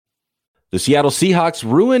The Seattle Seahawks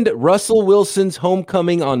ruined Russell Wilson's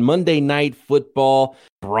homecoming on Monday Night Football.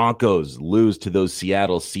 Broncos lose to those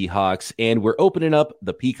Seattle Seahawks, and we're opening up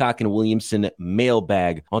the Peacock and Williamson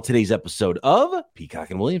mailbag on today's episode of Peacock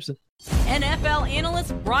and Williamson. NFL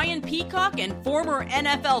analyst Brian Peacock and former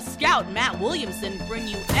NFL scout Matt Williamson bring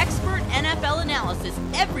you expert NFL analysis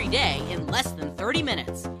every day in less than 30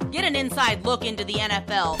 minutes. Get an inside look into the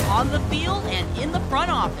NFL on the field and in the front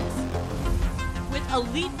office. With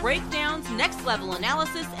elite breakdowns, next-level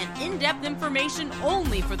analysis, and in-depth information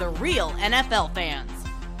only for the real NFL fans.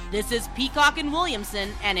 This is Peacock and Williamson,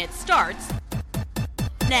 and it starts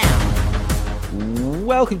now.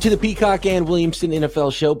 Welcome to the Peacock and Williamson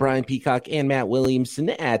NFL show. Brian Peacock and Matt Williamson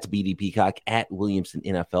at BD Peacock at Williamson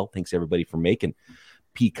NFL. Thanks, everybody, for making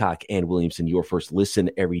Peacock and Williamson your first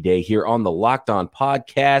listen every day here on the Locked On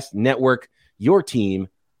Podcast Network, your team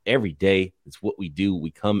every day. It's what we do. We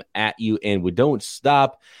come at you and we don't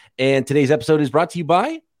stop. And today's episode is brought to you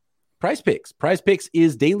by Prize Picks. Prize Picks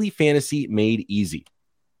is daily fantasy made easy.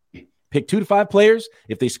 Pick 2 to 5 players.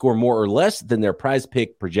 If they score more or less than their prize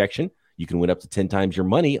pick projection, you can win up to 10 times your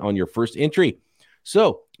money on your first entry.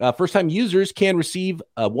 So first-time users can receive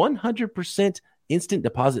a 100% instant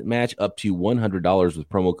deposit match up to $100 with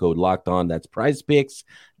promo code Locked On. That's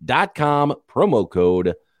prizepicks.com, promo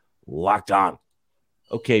code Locked On.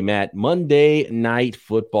 Okay, Matt, Monday Night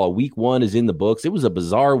Football, week 1 is in the books. It was a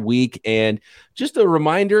bizarre week, and just a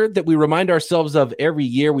reminder that we remind ourselves of every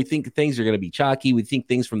year. We think things are going to be chalky. We think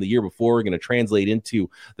things from the year before are going to translate into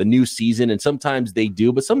the new season, and sometimes they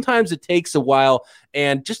do, but sometimes it takes a while.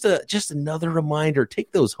 And just another reminder,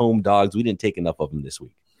 take those home dogs. We didn't take enough of them this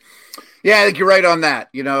week. Yeah, I think you're right on that.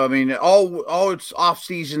 You know, I mean, all it's off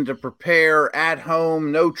season to prepare at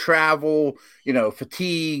home, no travel,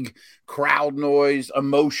 fatigue, crowd noise,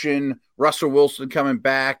 emotion, Russell Wilson coming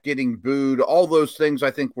back, getting booed. All those things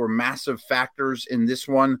I think were massive factors in this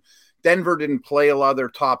one. Denver didn't play a lot of their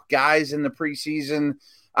top guys in the preseason.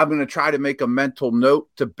 I'm going to try to make a mental note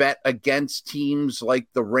to bet against teams like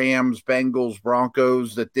the Rams, Bengals,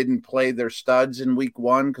 Broncos that didn't play their studs in week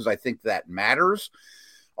 1 because I think that matters.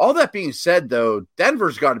 All that being said, though,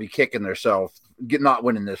 Denver's got to be kicking themselves not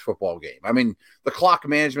winning this football game. I mean, the clock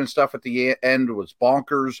management stuff at the end was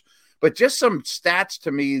bonkers, but just some stats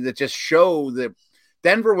to me that just show that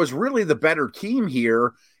Denver was really the better team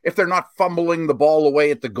here if they're not fumbling the ball away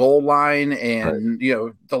at the goal line and,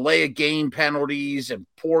 delay of game penalties and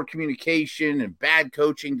poor communication and bad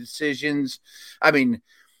coaching decisions. I mean,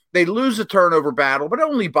 they lose a turnover battle, but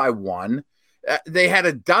only by 1. They had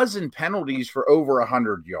a dozen penalties for over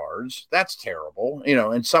 100 yards. That's terrible,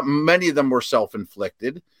 and many of them were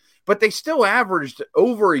self-inflicted, but they still averaged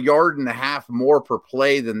over 1.5 yards more per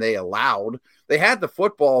play than they allowed. They had the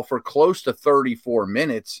football for close to 34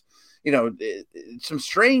 minutes. Some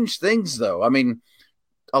strange things, though. I mean,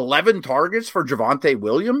 11 targets for Javonte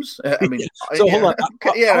Williams. I mean, so hold on.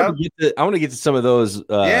 I want to get to some of those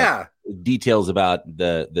details about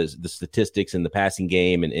the statistics and the passing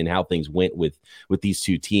game and how things went with these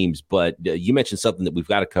two teams. But you mentioned something that we've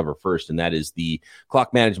got to cover first, and that is the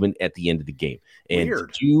clock management at the end of the game. And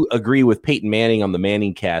Weird. Do you agree with Peyton Manning on the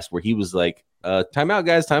Manning cast where he was like, timeout,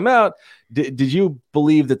 guys, timeout? Did you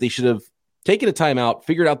believe that they should have taken a timeout,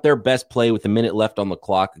 figured out their best play with a minute left on the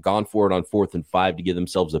clock, gone for it on 4th and 5 to give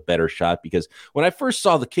themselves a better shot? Because when I first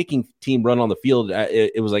saw the kicking team run on the field,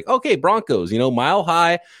 it was like, okay, Broncos, mile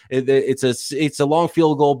high. It's a long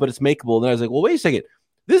field goal, but it's makeable. And I was like, well, wait a second.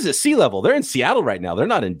 This is at sea level. They're in Seattle right now. They're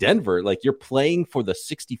not in Denver. Like, you're playing for the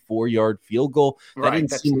 64-yard field goal. That right,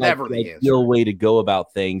 didn't that's seem never like the an ideal way to go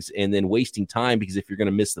about things, and then wasting time, because if you're going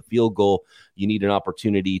to miss the field goal, you need an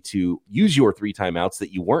opportunity to use your 3 timeouts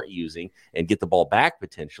that you weren't using and get the ball back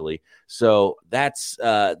potentially. So that's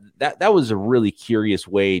that was a really curious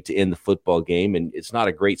way to end the football game, and it's not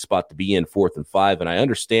a great spot to be in 4th and 5. And I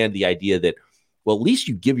understand the idea that, well, at least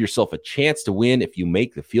you give yourself a chance to win if you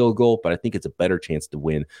make the field goal, but I think it's a better chance to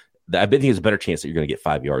win. I think it's a better chance that you're going to get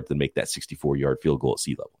 5 yards than make that 64-yard field goal at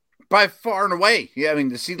sea level. By far and away. Yeah, I mean,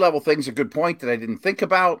 the sea level thing's a good point that I didn't think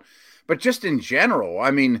about, but just in general, I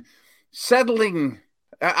mean, settling,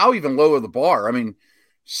 I'll even lower the bar. I mean,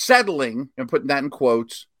 settling, and putting that in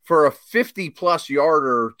quotes, for a 50-plus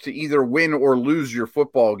yarder to either win or lose your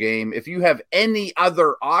football game, if you have any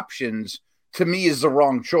other options, to me is the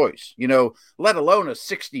wrong choice, let alone a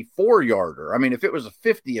 64-yarder. I mean, if it was a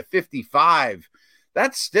 50, a 55,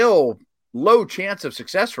 that's still low chance of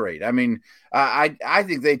success rate. I mean, I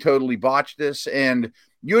think they totally botched this. And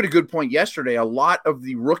you had a good point yesterday. A lot of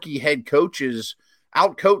the rookie head coaches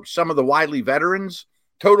outcoached some of the wily veterans.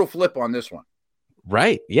 Total flip on this one.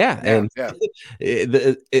 Right. Yeah. And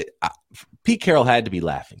Pete Carroll had to be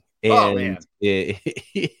laughing. And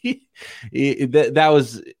that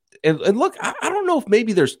was and look, I don't know if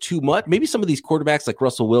maybe there's too much. Maybe some of these quarterbacks like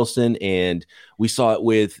Russell Wilson, and we saw it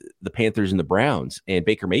with the Panthers and the Browns and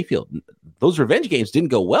Baker Mayfield. Those revenge games didn't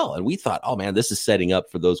go well. And we thought, oh, man, this is setting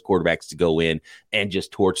up for those quarterbacks to go in and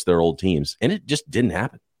just torch their old teams. And it just didn't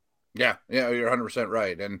happen. Yeah, you're 100%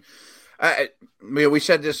 right. And we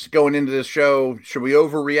said this going into this show, should we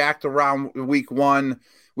overreact around week one?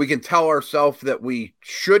 We can tell ourselves that we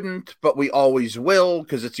shouldn't, but we always will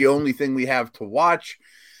because it's the only thing we have to watch.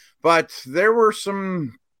 But there were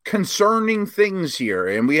some concerning things here,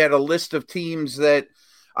 and we had a list of teams that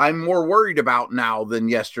I'm more worried about now than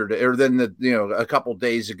yesterday or than a couple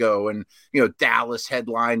days ago. And, Dallas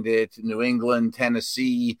headlined it, New England,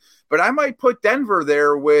 Tennessee, but I might put Denver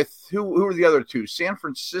there with who are the other two? San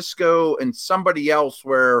Francisco and somebody else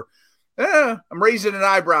where I'm raising an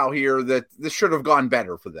eyebrow here that this should have gone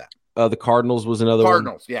better for them. The Cardinals was another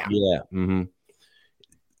Cardinals, one. Yeah. Mm-hmm.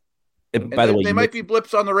 And by the way, they might be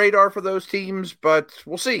blips on the radar for those teams, but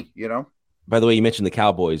we'll see, By the way, you mentioned the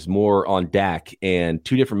Cowboys, more on Dak, and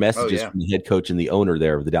two different messages from the head coach and the owner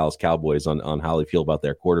there of the Dallas Cowboys on how they feel about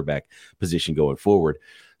their quarterback position going forward.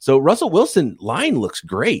 So Russell Wilson line looks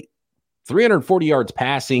great. 340 yards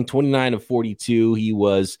passing, 29 of 42. He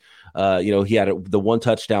was, he had the one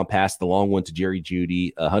touchdown pass, the long one to Jerry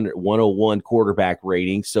Jeudy, 101 quarterback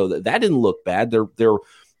rating. So that didn't look bad. They're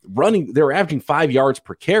averaging 5 yards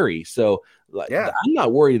per carry. So I'm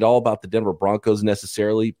not worried at all about the Denver Broncos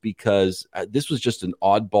necessarily because this was just an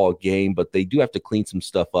oddball game, but they do have to clean some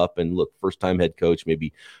stuff up. And look, first-time head coach,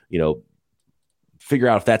 maybe, figure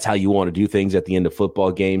out if that's how you want to do things at the end of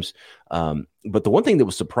football games. But the one thing that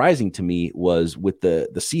was surprising to me was with the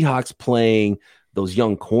Seahawks playing those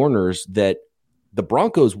young corners that the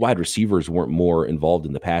Broncos wide receivers weren't more involved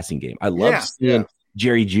in the passing game. I love seeing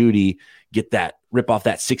Jerry Jeudy get that rip off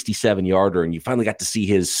that 67-yarder, and you finally got to see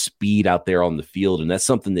his speed out there on the field. And that's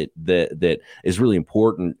something that is really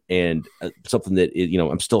important and something that,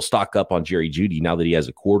 I'm still stocked up on Jerry Jeudy now that he has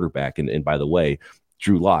a quarterback. And by the way,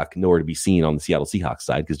 Drew Lock nowhere to be seen on the Seattle Seahawks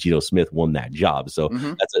side because Geno Smith won that job. So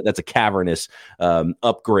that's a cavernous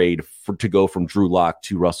upgrade to go from Drew Lock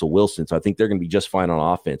to Russell Wilson. So I think they're going to be just fine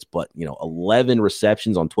on offense. But 11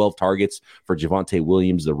 receptions on 12 targets for Javonte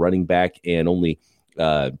Williams, the running back, and only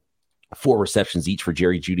 4 receptions each for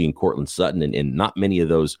Jerry Jeudy and Cortland Sutton, and not many of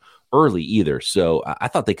those early either. So I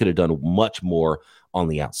thought they could have done much more on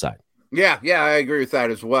the outside. Yeah, I agree with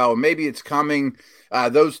that as well. Maybe it's coming.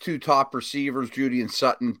 Those two top receivers, Jeudy and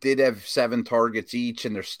Sutton, did have 7 targets each,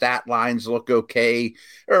 and their stat lines look okay,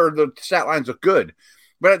 or the stat lines look good.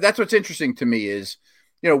 But that's what's interesting to me is,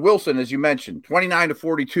 Wilson, as you mentioned, 29 to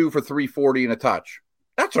 42 for 340 and a touch.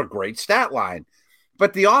 That's a great stat line.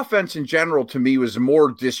 But the offense in general, to me, was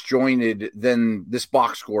more disjointed than this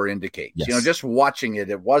box score indicates. Yes. Just watching it,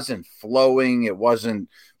 it wasn't flowing. It wasn't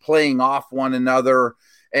playing off one another.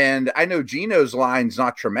 And I know Geno's line's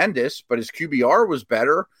not tremendous, but his QBR was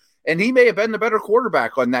better. And he may have been the better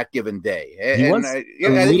quarterback on that given day. I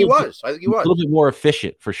think he was. A little bit more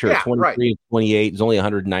efficient for sure. Yeah, 23 and 28. It's only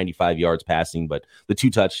 195 yards passing, but the 2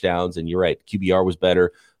 touchdowns. And you're right. QBR was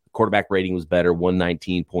better. Quarterback rating was better,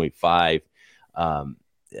 119.5.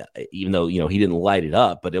 Even though, he didn't light it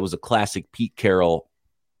up, but it was a classic Pete Carroll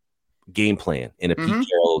game plan and a Pete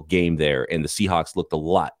Carroll game there. And the Seahawks looked a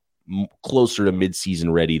lot closer to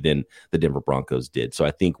midseason ready than the Denver Broncos did. So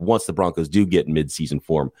I think once the Broncos do get in midseason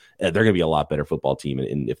form, they're going to be a lot better football team.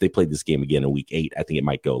 And if they played this game again in week 8, I think it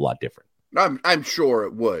might go a lot different. I'm sure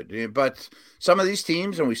it would, but some of these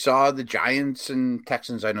teams, and we saw the Giants and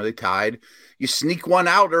Texans, I know they tied. You sneak one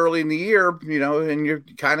out early in the year, and you're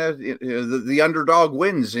kind of the underdog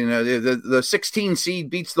wins. The 16 seed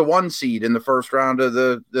beats the 1 seed in the first round of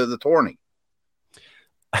the tourney.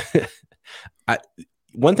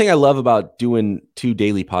 One thing I love about doing 2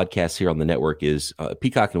 daily podcasts here on the network is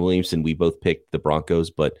Peacock and Williamson. We both picked the Broncos,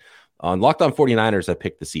 but on Locked On 49ers, I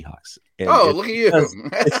picked the Seahawks. And look at you.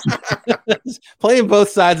 Playing both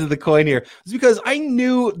sides of the coin here. It's because I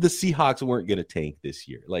knew the Seahawks weren't going to tank this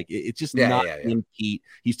year. Like, it's just not in Pete.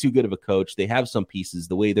 He's too good of a coach. They have some pieces.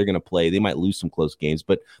 The way they're going to play, they might lose some close games,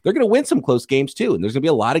 but they're going to win some close games too. And there's going to be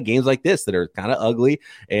a lot of games like this that are kind of ugly,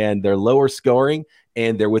 and they're lower scoring,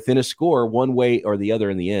 and they're within a score one way or the other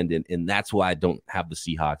in the end. And that's why I don't have the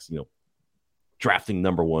Seahawks, drafting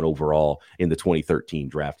number 1 overall in the 2013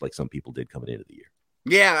 draft like some people did coming into the year.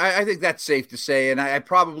 Yeah, I think that's safe to say. And I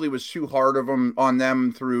probably was too hard on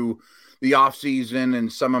them through the offseason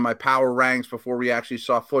and some of my power ranks before we actually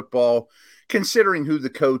saw football, considering who the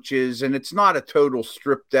coach is. And it's not a total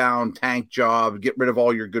strip down tank job, get rid of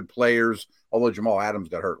all your good players, although Jamal Adams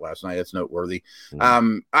got hurt last night. That's noteworthy.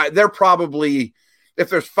 Mm-hmm. They're probably, if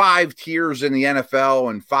there's 5 tiers in the NFL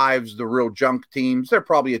and 5's the real junk teams, they're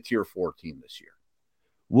probably a tier 4 team this year.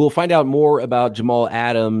 We'll find out more about Jamal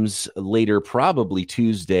Adams later, probably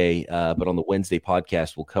Tuesday, but on the Wednesday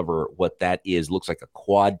podcast, we'll cover what that is. Looks like a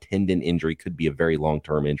quad tendon injury, could be a very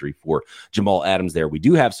long-term injury for Jamal Adams there. We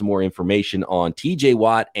do have some more information on TJ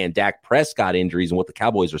Watt and Dak Prescott injuries and what the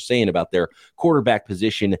Cowboys are saying about their quarterback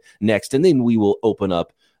position next, and then we will open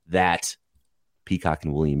up that Peacock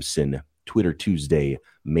and Williamson Twitter Tuesday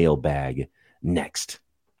mailbag next.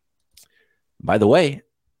 By the way,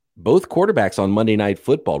 both quarterbacks on Monday Night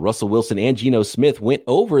Football, Russell Wilson and Geno Smith, went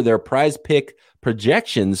over their Prize Pick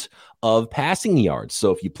projections of passing yards.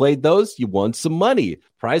 So if you played those, you won some money.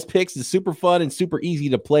 Prize Picks is super fun and super easy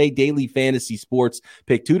to play. Daily fantasy sports.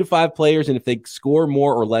 Pick 2 to 5 players, and if they score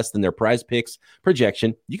more or less than their Prize Picks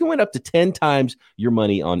projection, you can win up to 10 times your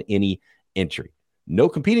money on any entry. No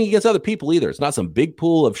competing against other people either. It's not some big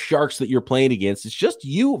pool of sharks that you're playing against. It's just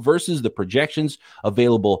you versus the projections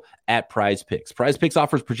available at Prize Picks. Prize Picks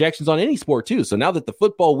offers projections on any sport too. So now that the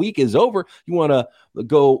football week is over, you want to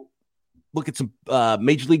go look at some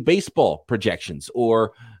Major League Baseball projections,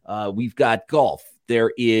 or we've got golf.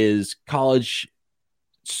 There is college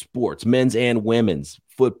sports, men's and women's,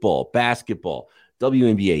 football, basketball,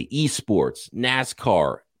 WNBA, esports,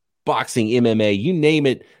 NASCAR, boxing, MMA, you name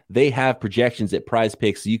it, they have projections at Prize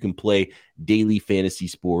Picks so you can play daily fantasy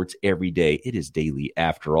sports every day. It is daily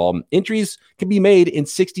after all. Entries can be made in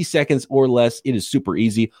 60 seconds or less. It is super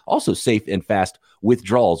easy. Also safe and fast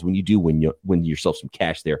withdrawals when you do win yourself some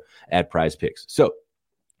cash there at Prize Picks. So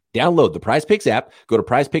download the Prize Picks app, go to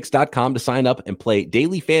prizepicks.com to sign up and play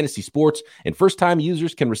daily fantasy sports, and first-time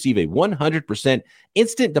users can receive a 100%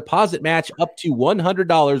 instant deposit match up to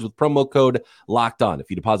 $100 with promo code Locked On. If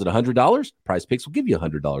you deposit $100, Prize Picks will give you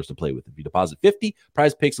 $100 to play with. If you deposit $50,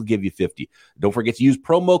 Prize Picks will give you $50. Don't forget to use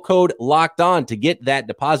promo code Locked On to get that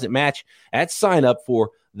deposit match at sign up for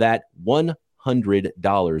that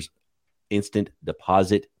 $100 instant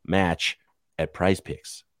deposit match at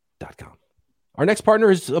prizepicks.com. Our next partner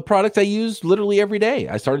is a product I use literally every day.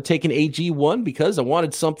 I started taking AG1 because I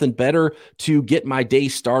wanted something better to get my day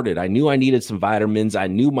started. I knew I needed some vitamins. I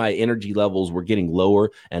knew my energy levels were getting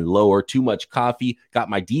lower and lower. Too much coffee. Got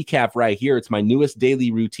my decaf right here. It's my newest daily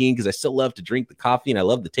routine because I still love to drink the coffee and I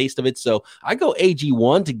love the taste of it. So I go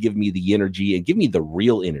AG1 to give me the energy and give me the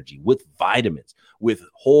real energy with vitamins, with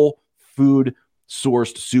whole food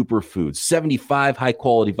sourced superfoods, 75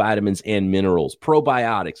 high-quality vitamins and minerals,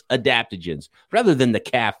 probiotics, adaptogens, rather than the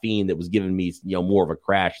caffeine that was giving me, more of a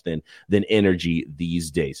crash than energy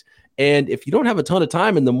these days. And if you don't have a ton of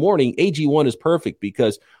time in the morning, AG1 is perfect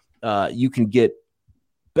because you can get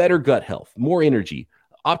better gut health, more energy,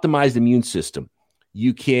 optimized immune system.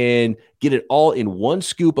 You can get it all in one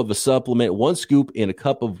scoop of a supplement, one scoop in a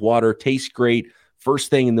cup of water, tastes great, first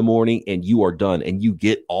thing in the morning, and you are done. And you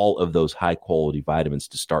get all of those high-quality vitamins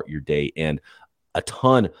to start your day and a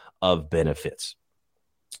ton of benefits.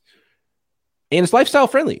 And it's lifestyle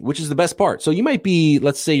friendly, which is the best part. So you might be,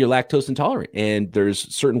 let's say you're lactose intolerant, and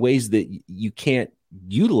there's certain ways that you can't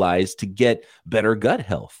utilize to get better gut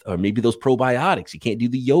health, or maybe those probiotics. You can't do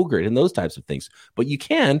the yogurt and those types of things, but you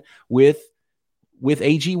can with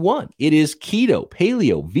AG1. It is keto,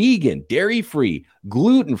 paleo, vegan, dairy-free,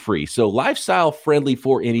 gluten-free, so lifestyle-friendly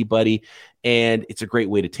for anybody, and it's a great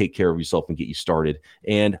way to take care of yourself and get you started.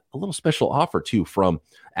 And a little special offer, too, from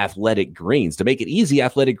Athletic Greens. To make it easy,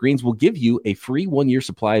 Athletic Greens will give you a free 1-year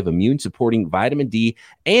supply of immune-supporting vitamin D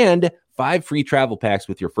and 5 free travel packs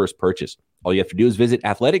with your first purchase. All you have to do is visit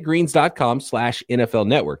athleticgreens.com/NFL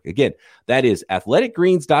Network. Again, that is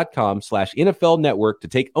athleticgreens.com/NFL Network to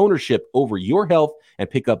take ownership over your health and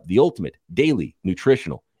pick up the ultimate daily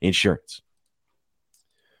nutritional insurance.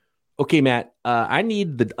 Okay, Matt, I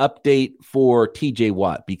need the update for TJ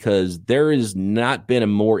Watt because there has not been a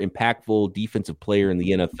more impactful defensive player in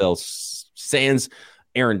the NFL sans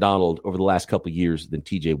Aaron Donald over the last couple of years than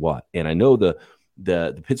TJ Watt. And I know the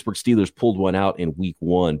Pittsburgh Steelers pulled one out in week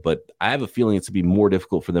 1, but I have a feeling it's going to be more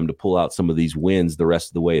difficult for them to pull out some of these wins the rest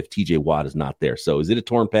of the way if TJ Watt is not there. So is it a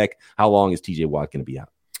torn pec? How long is TJ Watt going to be out?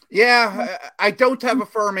 Yeah, I don't have a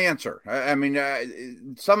firm answer. I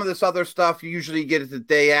mean, some of this other stuff, you usually get it the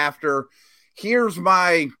day after. Here's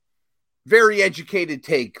my very educated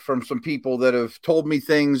take from some people that have told me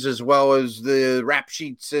things, as well as the rap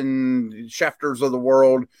sheets and Schefters of the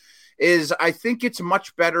world, is I think it's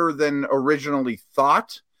much better than originally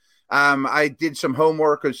thought. I did some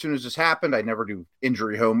homework as soon as this happened. I never do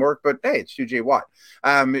injury homework, but hey, it's TJ Watt.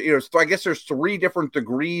 So I guess there's 3 different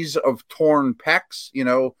degrees of torn pecs,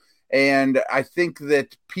 And I think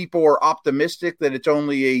that people are optimistic that it's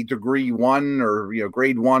only a degree 1 or,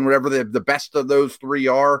 grade 1, whatever the best of those 3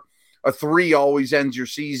 are. A 3 always ends your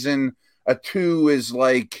season. A 2 is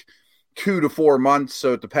like 2 to 4 months.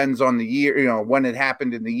 So it depends on the year, when it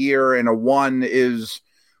happened in the year. And a 1 is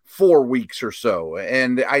 4 weeks or so.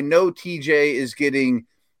 And I know TJ is getting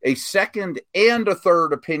a second and a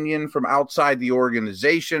third opinion from outside the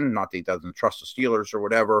organization. Not that he doesn't trust the Steelers or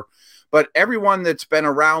whatever, but everyone that's been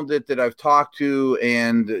around it that I've talked to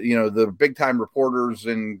and, the big time reporters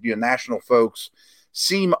and national folks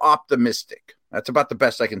seem optimistic. That's about the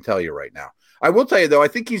best I can tell you right now. I will tell you, though, I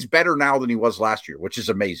think he's better now than he was last year, which is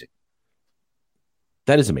amazing.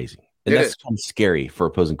 That is amazing. And that's kind of scary for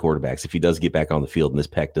opposing quarterbacks if he does get back on the field and this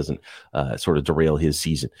pec doesn't sort of derail his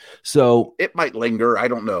season. So it might linger. I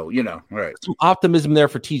don't know. All right. Some optimism there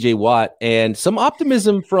for TJ Watt and some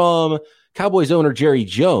optimism from Cowboys owner Jerry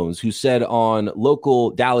Jones, who said on local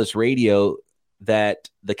Dallas radio that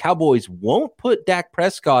the Cowboys won't put Dak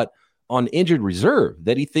Prescott on injured reserve,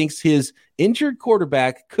 that he thinks his injured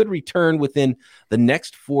quarterback could return within the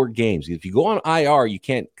next 4 games. If you go on IR, you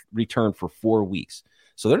can't return for 4 weeks.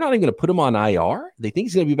 So they're not even going to put him on IR. They think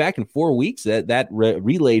he's going to be back in 4 weeks. That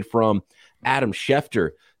relayed from Adam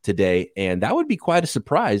Schefter today, and that would be quite a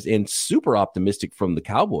surprise and super optimistic from the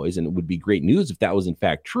Cowboys, and it would be great news if that was in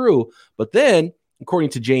fact true. But then, according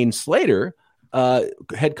to Jane Slater,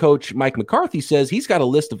 head coach Mike McCarthy says he's got a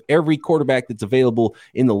list of every quarterback that's available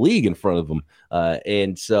in the league in front of him,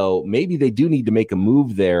 and so maybe they do need to make a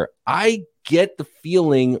move there. I get the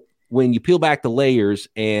feeling when you peel back the layers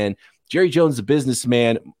and Jerry Jones is a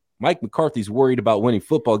businessman. Mike McCarthy's worried about winning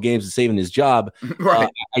football games and saving his job. Right.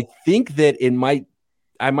 I think that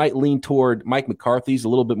I might lean toward Mike McCarthy's a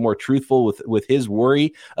little bit more truthful with his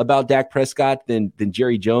worry about Dak Prescott than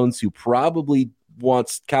Jerry Jones, who probably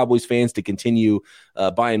wants Cowboys fans to continue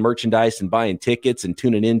buying merchandise and buying tickets and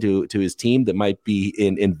tuning into his team that might be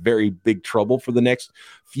in very big trouble for the next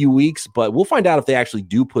few weeks. But we'll find out if they actually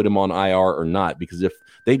do put him on IR or not, because if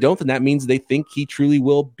they don't, then that means they think he truly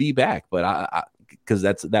will be back. But because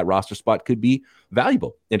that roster spot could be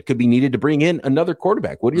valuable and could be needed to bring in another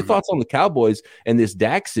quarterback. What are your thoughts on the Cowboys and this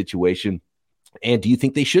Dak situation? And do you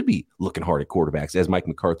think they should be looking hard at quarterbacks as Mike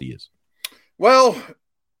McCarthy is? Well,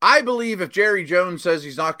 I believe if Jerry Jones says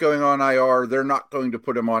he's not going on IR, they're not going to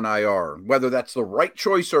put him on IR. Whether that's the right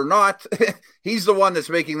choice or not, he's the one that's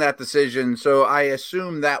making that decision. So I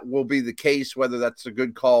assume that will be the case, whether that's a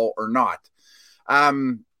good call or not.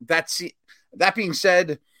 That being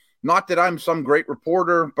said, not that I'm some great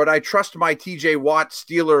reporter, but I trust my TJ Watt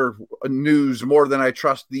Steeler news more than I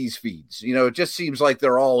trust these feeds. It just seems like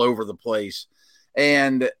they're all over the place.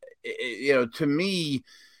 And, to me,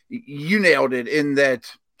 you nailed it in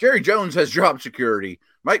that Jerry Jones has job security.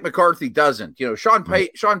 Mike McCarthy doesn't. Sean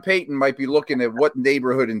Payton might be looking at what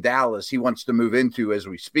neighborhood in Dallas he wants to move into as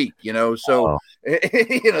we speak, So,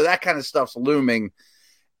 that kind of stuff's looming.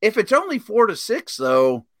 If it's only 4 to 6,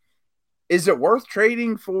 though, is it worth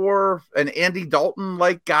trading for an Andy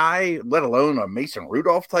Dalton-like guy, let alone a Mason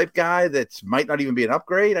Rudolph-type guy that might not even be an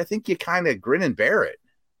upgrade? I think you kind of grin and bear it.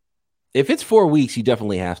 If it's 4 weeks, you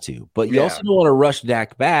definitely have to. But you also don't want to rush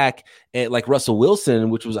Dak back like Russell Wilson,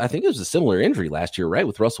 which was, I think it was a similar injury last year, right,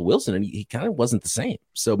 with Russell Wilson, and he kind of wasn't the same.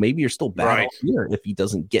 So maybe you're still bad all year if he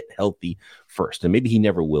doesn't get healthy first, and maybe he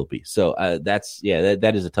never will be. So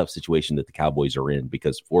that is a tough situation that the Cowboys are in,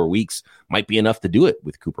 because 4 weeks might be enough to do it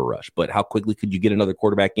with Cooper Rush. But how quickly could you get another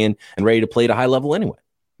quarterback in and ready to play at a high level anyway?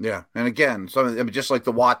 Yeah, and again, just like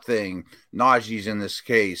the Watt thing, Najee's in this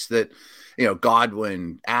case, that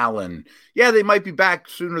Godwin, Allen, they might be back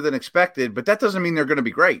sooner than expected, but that doesn't mean they're going to be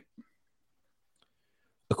great.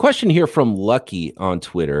 A question here from Lucky on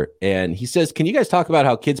Twitter, and he says, can you guys talk about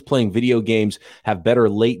how kids playing video games have better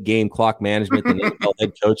late game clock management than NFL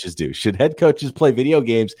head coaches do? Should head coaches play video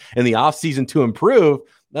games in the offseason to improve?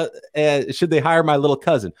 Should they hire my little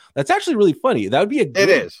cousin? That's actually really funny. That would be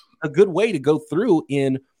a good way to go through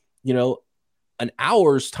in an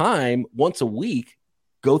hour's time once a week.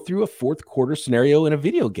 Go through a fourth quarter scenario in a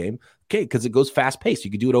video game. Okay, because it goes fast paced.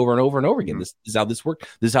 You can do it over and over and over again. This is how this worked.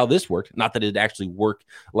 This is how this worked. Not that it actually worked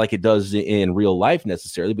like it does in real life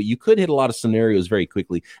necessarily, but you could hit a lot of scenarios very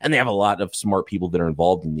quickly. And they have a lot of smart people that are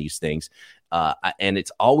involved in these things. And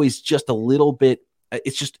it's always just a little bit,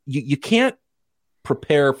 it's just, you can't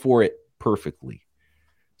prepare for it perfectly.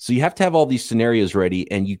 So you have to have all these scenarios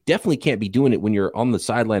ready, and you definitely can't be doing it when you're on the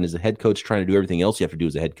sideline as a head coach trying to do everything else you have to do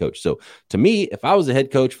as a head coach. So to me, if I was a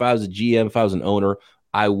head coach, if I was a GM, if I was an owner,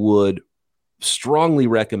 I would strongly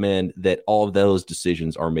recommend that all of those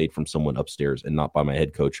decisions are made from someone upstairs and not by my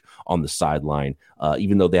head coach on the sideline,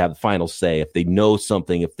 even though they have the final say. If they know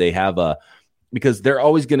something, if they have because they're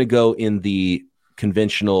always going to go in the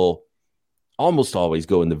conventional, almost always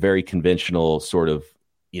go in the very conventional sort of,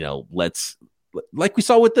 like we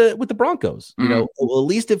saw with the Broncos, well, at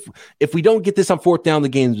least if we don't get this on fourth down, the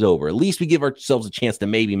game's over. At least we give ourselves a chance to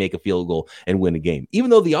maybe make a field goal and win a game. Even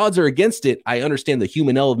though the odds are against it, I understand the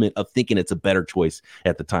human element of thinking it's a better choice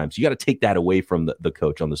at the time. So you got to take that away from the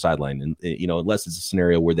coach on the sideline. And, unless it's a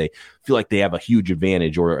scenario where they feel like they have a huge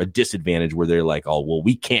advantage or a disadvantage where they're like, oh, well,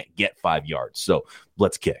 we can't get 5 yards, so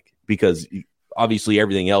let's kick, because obviously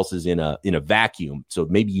everything else is in a vacuum. So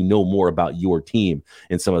maybe more about your team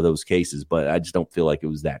in some of those cases, but I just don't feel like it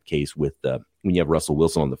was that case with when you have Russell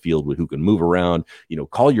Wilson on the field who can move around,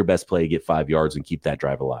 call your best play, get 5 yards and keep that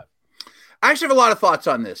drive alive. I actually have a lot of thoughts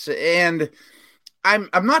on this, and I'm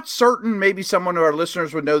not certain. Maybe someone of our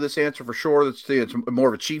listeners would know this answer for sure. It's more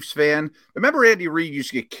of a Chiefs fan. Remember Andy Reid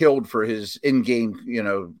used to get killed for his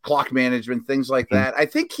in-game, clock management, things like that. I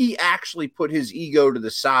think he actually put his ego to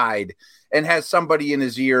the side and has somebody in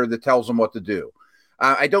his ear that tells him what to do.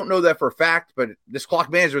 I don't know that for a fact, but this clock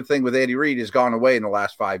management thing with Andy Reid has gone away in the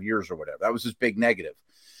last 5 years or whatever. That was his big negative.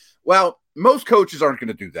 Well, most coaches aren't going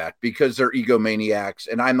to do that because they're egomaniacs,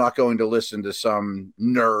 and I'm not going to listen to some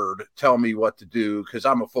nerd tell me what to do because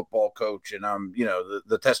I'm a football coach and I'm,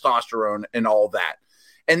 the testosterone and all that.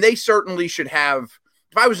 And they certainly should have.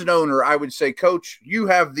 If I was an owner, I would say, Coach, you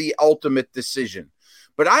have the ultimate decision.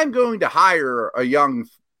 But I'm going to hire a young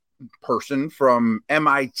person from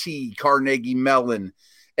MIT, Carnegie Mellon,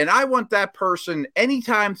 and I want that person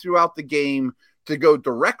anytime throughout the game to go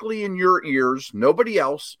directly in your ears, nobody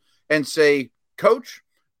else, and say, Coach,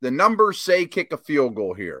 the numbers say kick a field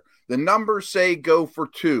goal here. The numbers say go for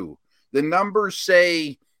 2. The numbers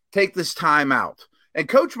say take this time out. And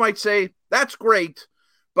Coach might say, that's great,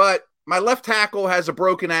 but my left tackle has a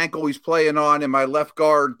broken ankle he's playing on, and my left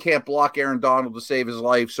guard can't block Aaron Donald to save his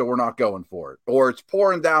life, so we're not going for it. Or it's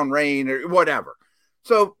pouring down rain or whatever.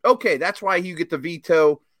 So, okay, that's why you get the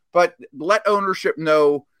veto, but let ownership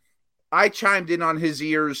know I chimed in on his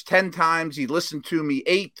ears 10 times. He listened to me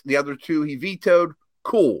 8. The other 2 he vetoed.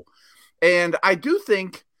 Cool. And I do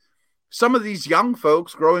think some of these young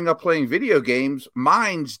folks growing up playing video games,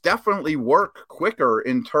 minds definitely work quicker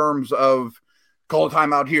in terms of call a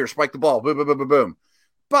timeout here, spike the ball, boom, boom, boom, boom, boom.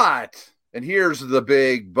 But, and here's the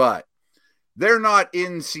big but, they're not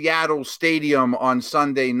in Seattle Stadium on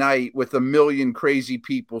Sunday night with 1 million crazy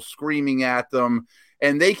people screaming at them,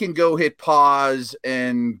 and they can go hit pause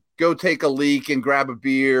and go take a leak and grab a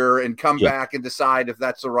beer and come back and decide if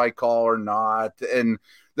that's the right call or not. And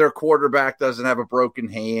their quarterback doesn't have a broken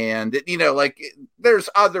hand. There's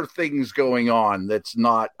other things going on that's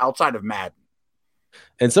not outside of Madden.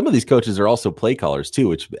 And some of these coaches are also play callers too,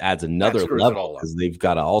 which adds another level because they've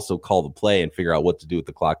got to also call the play and figure out what to do with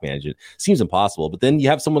the clock management. Seems impossible. But then you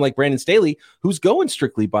have someone like Brandon Staley who's going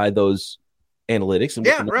strictly by those analytics and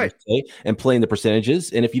and playing the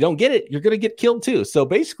percentages. And if you don't get it, you're going to get killed too. So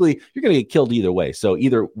basically, you're going to get killed either way. So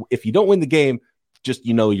either if you don't win the game, just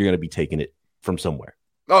you're going to be taking it from somewhere.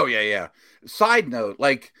 Oh yeah. Side note,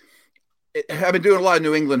 I've been doing a lot of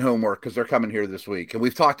New England homework because they're coming here this week, and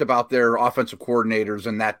we've talked about their offensive coordinators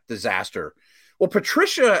and that disaster. Well,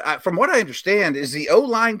 Patricia, from what I understand, is the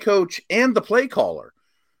O-line coach and the play caller.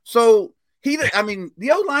 So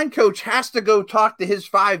the O-line coach has to go talk to his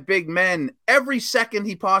 5 big men every second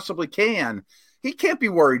he possibly can. He can't be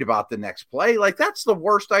worried about the next play. That's the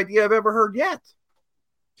worst idea I've ever heard yet.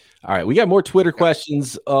 All right, we got more Twitter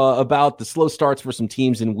questions about the slow starts for some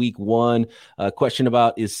teams in week 1. Question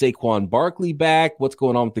about, is Saquon Barkley back? What's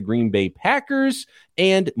going on with the Green Bay Packers?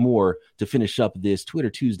 And more to finish up this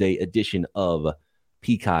Twitter Tuesday edition of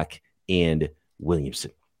Peacock and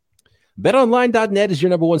Williamson. BetOnline.net is your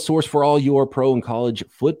number one source for all your pro and college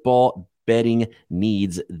football betting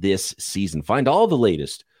needs this season. Find all the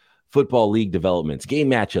latest football league developments, game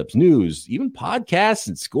matchups, news, even podcasts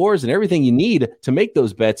and scores and everything you need to make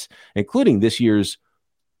those bets, including this year's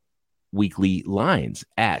weekly lines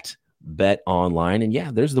at BetOnline. And yeah,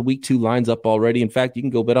 there's the week 2 lines up already. In fact, you can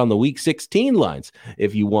go bet on the week 16 lines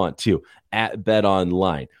if you want to at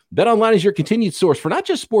BetOnline. BetOnline is your continued source for not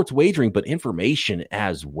just sports wagering, but information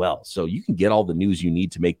as well. So you can get all the news you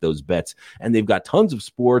need to make those bets. And they've got tons of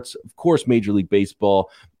sports, of course, Major League Baseball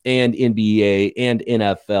and NBA and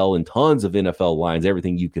NFL and tons of NFL lines,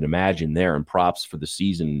 everything you can imagine there, and props for the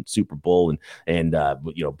season, Super Bowl and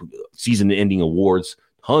season-ending awards,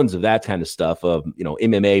 tons of that kind of stuff of,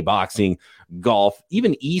 MMA, boxing, golf,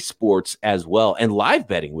 even esports as well, and live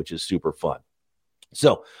betting, which is super fun.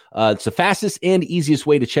 So it's the fastest and easiest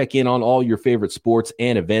way to check in on all your favorite sports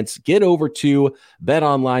and events. Get over to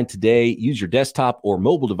BetOnline today. Use your desktop or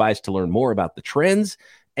mobile device to learn more about the trends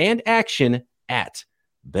and action at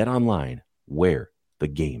BetOnline, where the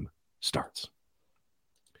game starts.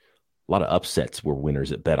 A lot of upsets were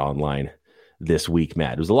winners at BetOnline this week,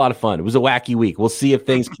 Matt. It was a lot of fun. It was a wacky week. We'll see if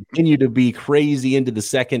things continue to be crazy into the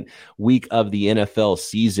second week of the NFL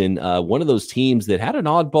season. One of those teams that had an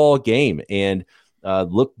oddball game and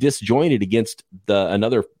looked disjointed against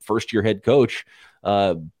another first-year head coach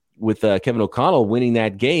with Kevin O'Connell winning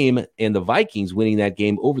that game and the Vikings winning that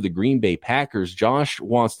game over the Green Bay Packers. Josh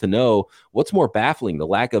wants to know, what's more baffling, the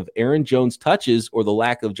lack of Aaron Jones touches or the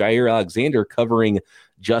lack of Jair Alexander covering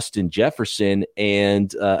Justin Jefferson?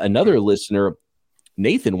 And another listener,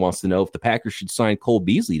 Nathan, wants to know if the Packers should sign Cole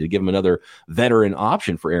Beasley to give him another veteran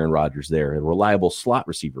option for Aaron Rodgers there, a reliable slot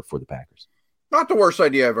receiver for the Packers. Not the worst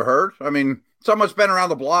idea I ever heard. I mean, someone's been around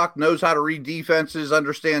the block, knows how to read defenses,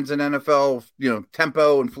 understands an NFL,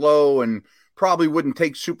 tempo and flow, and probably wouldn't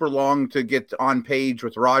take super long to get on page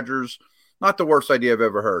with Rodgers. Not the worst idea I've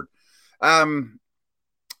ever heard.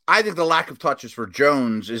 I think the lack of touches for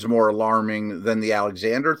Jones is more alarming than the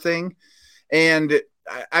Alexander thing. And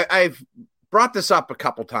I've brought this up a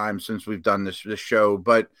couple times since we've done this show,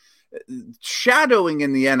 but shadowing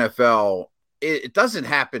in the NFL, it doesn't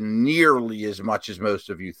happen nearly as much as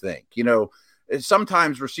most of you think.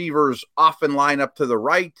 Sometimes receivers often line up to the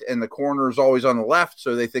right and the corner is always on the left,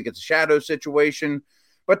 so they think it's a shadow situation.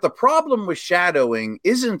 But the problem with shadowing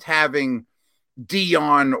isn't having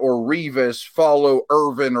Dion or Revis follow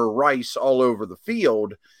Irvin or Rice all over the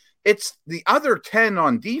field. It's the other 10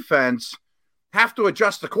 on defense have to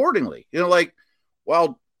adjust accordingly.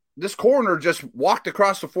 This corner just walked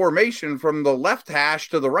across the formation from the left hash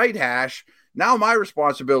to the right hash. Now my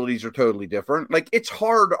responsibilities are totally different. It's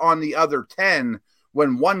hard on the other 10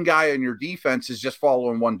 when one guy on your defense is just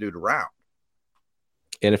following one dude around.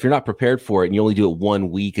 And if you're not prepared for it and you only do it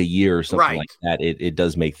 1 week a year or something right. like that, it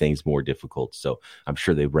does make things more difficult. So I'm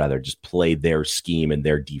sure they'd rather just play their scheme and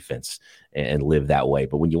their defense and live that way.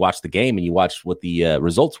 But when you watch the game and you watch what the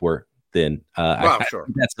results were, then sure.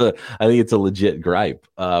 I think it's a legit gripe.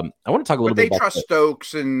 I want to talk a little bit about trust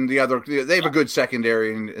Stokes and the other. They have a good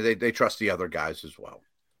secondary, and they trust the other guys as well.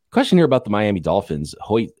 Question here about the Miami Dolphins.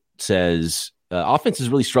 Hoyt says offense has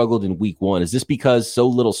really struggled in week 1. Is this because so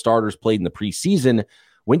little starters played in the preseason?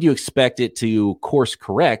 When do you expect it to course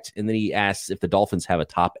correct? And then he asks if the Dolphins have a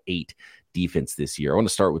top 8 defense this year. I want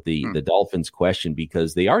to start with the Dolphins question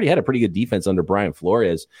because they already had a pretty good defense under Brian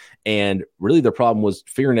Flores. And really the problem was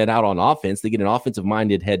figuring it out on offense. They get an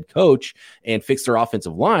offensive-minded head coach and fix their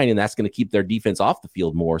offensive line, and that's going to keep their defense off the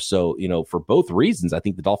field more. So, for both reasons, I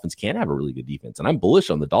think the Dolphins can have a really good defense. And I'm bullish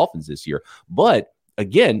on the Dolphins this year. But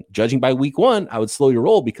again, judging by week 1, I would slow your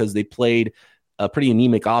roll because they played a pretty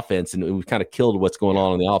anemic offense, and we've kind of killed what's going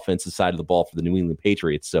on the offensive side of the ball for the New England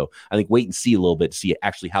Patriots. So I think wait and see a little bit to see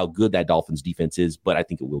actually how good that Dolphins defense is, but I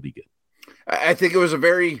think it will be good. I think it was a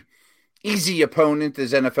very easy opponent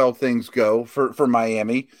as NFL things go for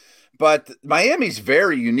Miami, but Miami's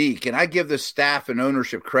very unique, and I give the staff and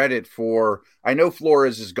ownership credit for, I know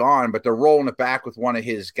Flores is gone, but they're rolling it back with one of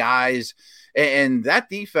his guys, and that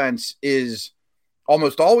defense is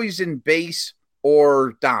almost always in base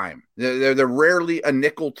or dime. They're rarely a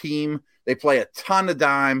nickel team. They play a ton of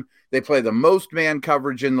dime. They play the most man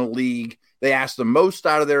coverage in the league. They ask the most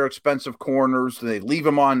out of their expensive corners. They leave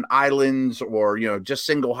them on islands or, just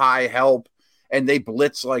single high help, and they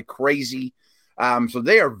blitz like crazy. So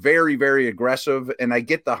they are very, very aggressive, and I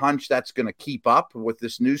get the hunch that's going to keep up with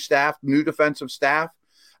this new defensive staff.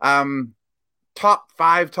 Top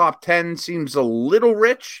 5, top 10 seems a little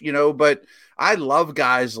rich, but I love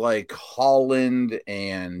guys like Holland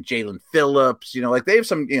and Jalen Phillips. They have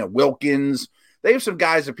some, Wilkins. They have some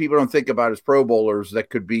guys that people don't think about as Pro Bowlers that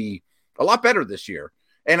could be a lot better this year.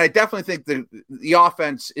 And I definitely think the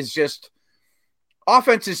offense is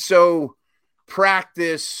so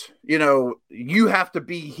practice, you have to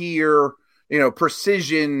be here,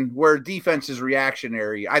 precision, where defense is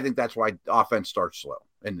reactionary. I think that's why offense starts slow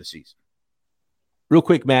in the season. Real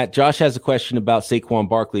quick, Matt, Josh has a question about Saquon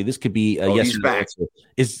Barkley. This could be a yes or no answer.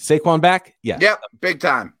 Is Saquon back? Yeah. Yep, big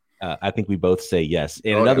time. I think we both say yes.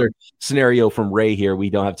 And another scenario from Ray here, we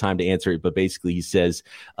don't have time to answer it, but basically he says,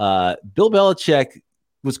 Bill Belichick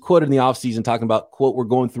was quoted in the offseason talking about, quote, we're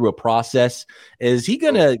going through a process. Is he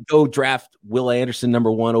going to go draft Will Anderson number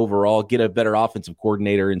 1 overall, get a better offensive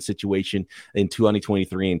coordinator in situation in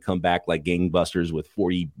 2023 and come back like gangbusters with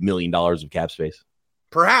 $40 million of cap space?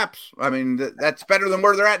 Perhaps. I mean, that's better than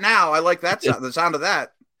where they're at now. I like that the sound of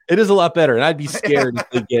that. It is a lot better, and I'd be scared if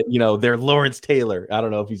they get, their Lawrence Taylor. I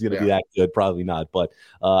don't know if he's going to be that good. Probably not, but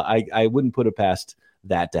I wouldn't put it past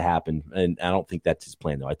that to happen, and I don't think that's his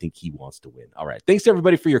plan, though. I think he wants to win. All right. Thanks,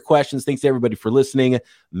 everybody, for your questions. Thanks, everybody, for listening.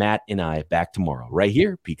 Matt and I back tomorrow right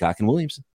here, Peacock and Williamson.